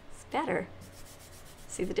 It's better.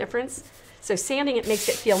 See the difference? So sanding it makes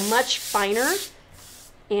it feel much finer,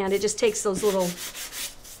 and it just takes those little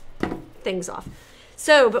things off.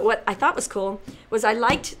 So, but what I thought was cool was I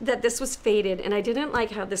liked that this was faded, and I didn't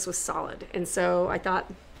like how this was solid. And so I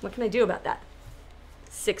thought, what can I do about that?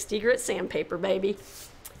 60 grit sandpaper, baby.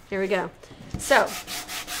 Here we go. So,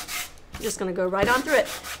 I'm just gonna go right on through it.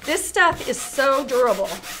 This stuff is so durable.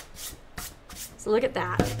 So look at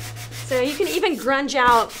that. So you can even grunge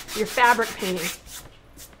out your fabric painting.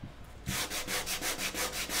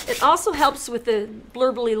 It also helps with the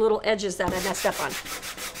blurbly little edges that I messed up on.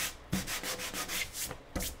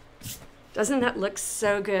 Doesn't that look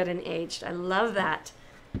so good and aged? I love that.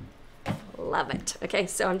 Love it. Okay,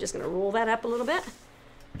 so I'm just gonna roll that up a little bit.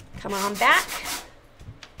 Come on back.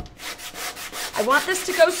 I want this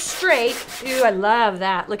to go straight. Ooh, I love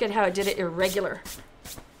that. Look at how it did it irregular.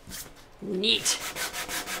 Neat.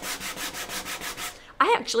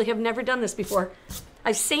 I actually have never done this before.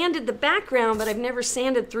 I've sanded the background, but I've never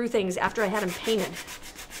sanded through things after I had them painted.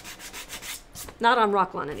 Not on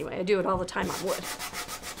Roc Lon anyway. I do it all the time on wood.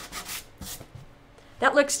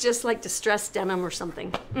 That looks just like distressed denim or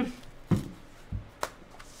something.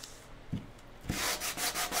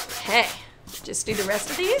 Okay, just do the rest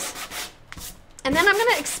of these. And then I'm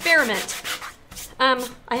gonna experiment.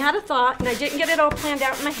 I had a thought and I didn't get it all planned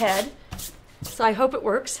out in my head, so I hope it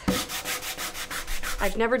works.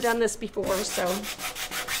 I've never done this before, so.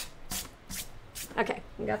 Okay,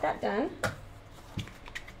 we got that done.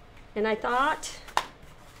 And I thought,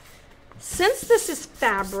 since this is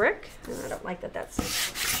fabric, I don't like that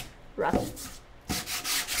that's rough.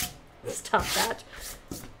 Let's top that.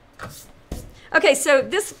 Okay, so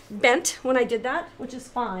this bent when I did that, which is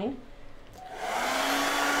fine.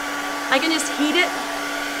 I can just heat it,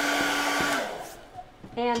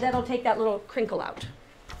 and that'll take that little crinkle out.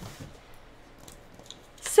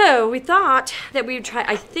 So we thought that we would try,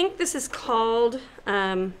 I think this is called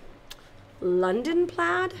London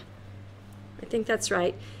plaid. I think that's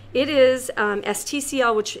right. It is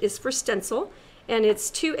STCL, which is for stencil, and it's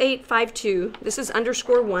 2852. This is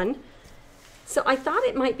 _1. So I thought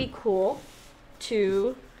it might be cool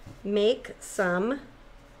to make some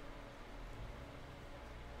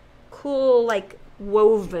cool like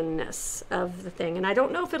wovenness of the thing. And I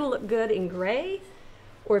don't know if it'll look good in gray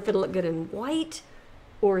or if it'll look good in white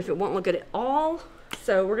or if it won't look good at all.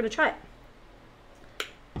 So we're gonna try it,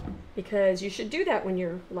 because you should do that when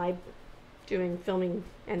you're live doing filming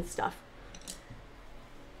and stuff.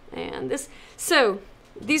 And this, so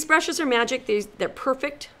these brushes are magic. They're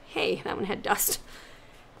perfect. Hey, that one had dust.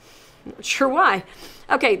 Not sure why.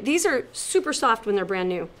 Okay, these are super soft when they're brand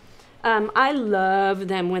new. I love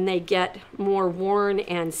them when they get more worn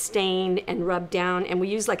and stained and rubbed down, and we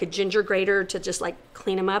use like a ginger grater to just like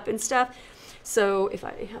clean them up and stuff. So if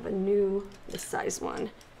I have a new, this size one.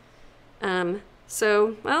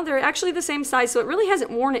 So, well, they're actually the same size, so it really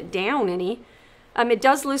hasn't worn it down any. It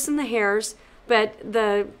does loosen the hairs, but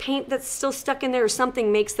the paint that's still stuck in there or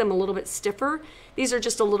something makes them a little bit stiffer. These are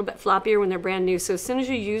just a little bit floppier when they're brand new. So as soon as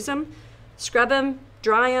you use them, scrub them,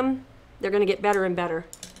 dry them, they're gonna get better and better.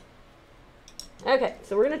 Okay,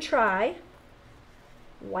 so we're gonna try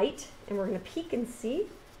white, and we're gonna peek and see.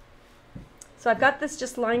 So I've got this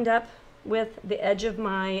just lined up with the edge of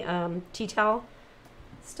my tea towel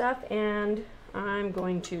stuff, and I'm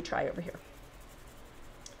going to try over here.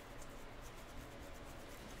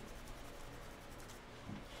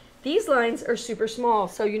 These lines are super small,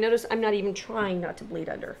 so you notice I'm not even trying not to bleed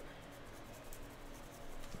under.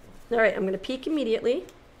 All right, I'm gonna peek immediately.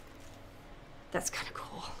 That's kind of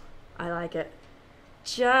cool. I like it.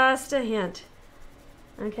 Just a hint.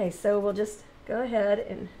 Okay, so we'll just go ahead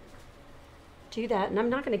and do that. And I'm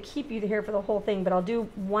not gonna keep you here for the whole thing, but I'll do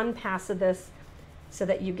one pass of this so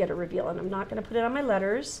that you get a reveal. And I'm not gonna put it on my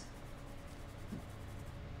letters.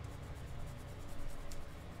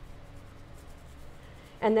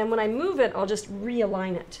 And then when I move it, I'll just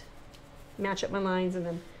realign it. Match up my lines and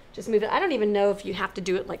then just move it. I don't even know if you have to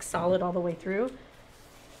do it like solid all the way through.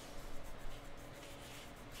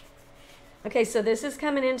 Okay, so this is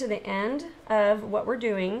coming into the end of what we're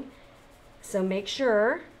doing. So make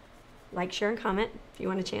sure, like, share, and comment if you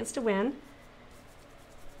want a chance to win.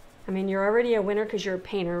 I mean, you're already a winner because you're a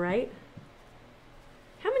painter, right?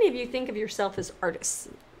 How many of you think of yourself as artists?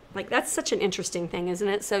 Like, that's such an interesting thing, isn't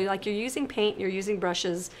it? So like, you're using paint, you're using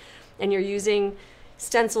brushes, and you're using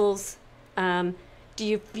stencils. Do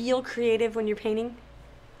you feel creative when you're painting?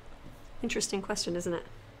 Interesting question, isn't it?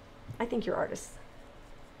 I think you're artists.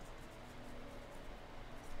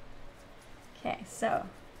 Okay, so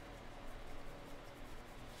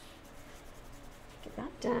get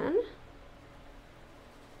that done.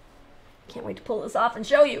 Can't wait to pull this off and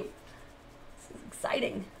show you. This is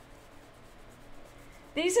exciting.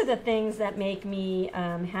 These are the things that make me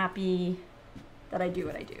happy that I do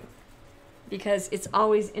what I do, because it's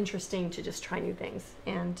always interesting to just try new things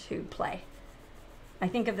and to play. I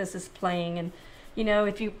think of this as playing, and you know,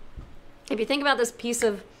 if you think about this piece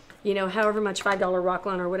of, you know, however much $5 Roc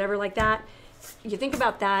Lon or whatever like that, you think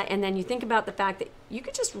about that, and then you think about the fact that you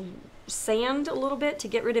could just sand a little bit to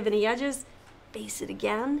get rid of any edges, base it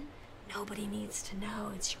again. Nobody needs to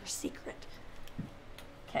know. It's your secret.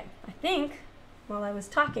 Okay, I think while I was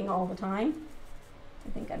talking all the time, I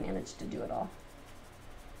think I managed to do it all.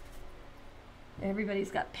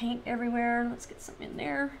 Everybody's got paint everywhere. Let's get some in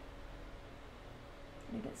there.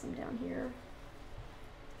 Let me get some down here.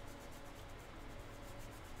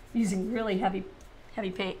 Using really heavy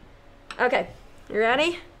paint. Okay, you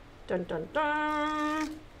ready? Dun dun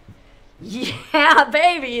dun. Yeah,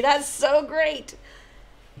 baby, that's so great.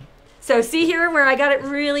 So see here where I got it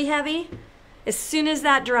really heavy? As soon as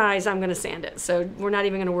that dries, I'm gonna sand it. So we're not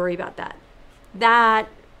even gonna worry about that. That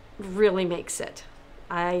really makes it.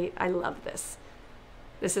 I love this.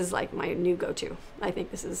 This is like my new go-to. I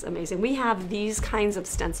think this is amazing. We have these kinds of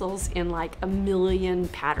stencils in like a million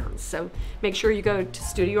patterns. So make sure you go to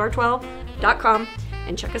StudioR12.com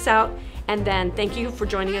and check us out. And then thank you for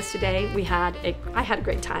joining us today. I had a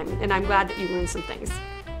great time, and I'm glad that you learned some things.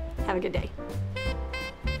 Have a good day.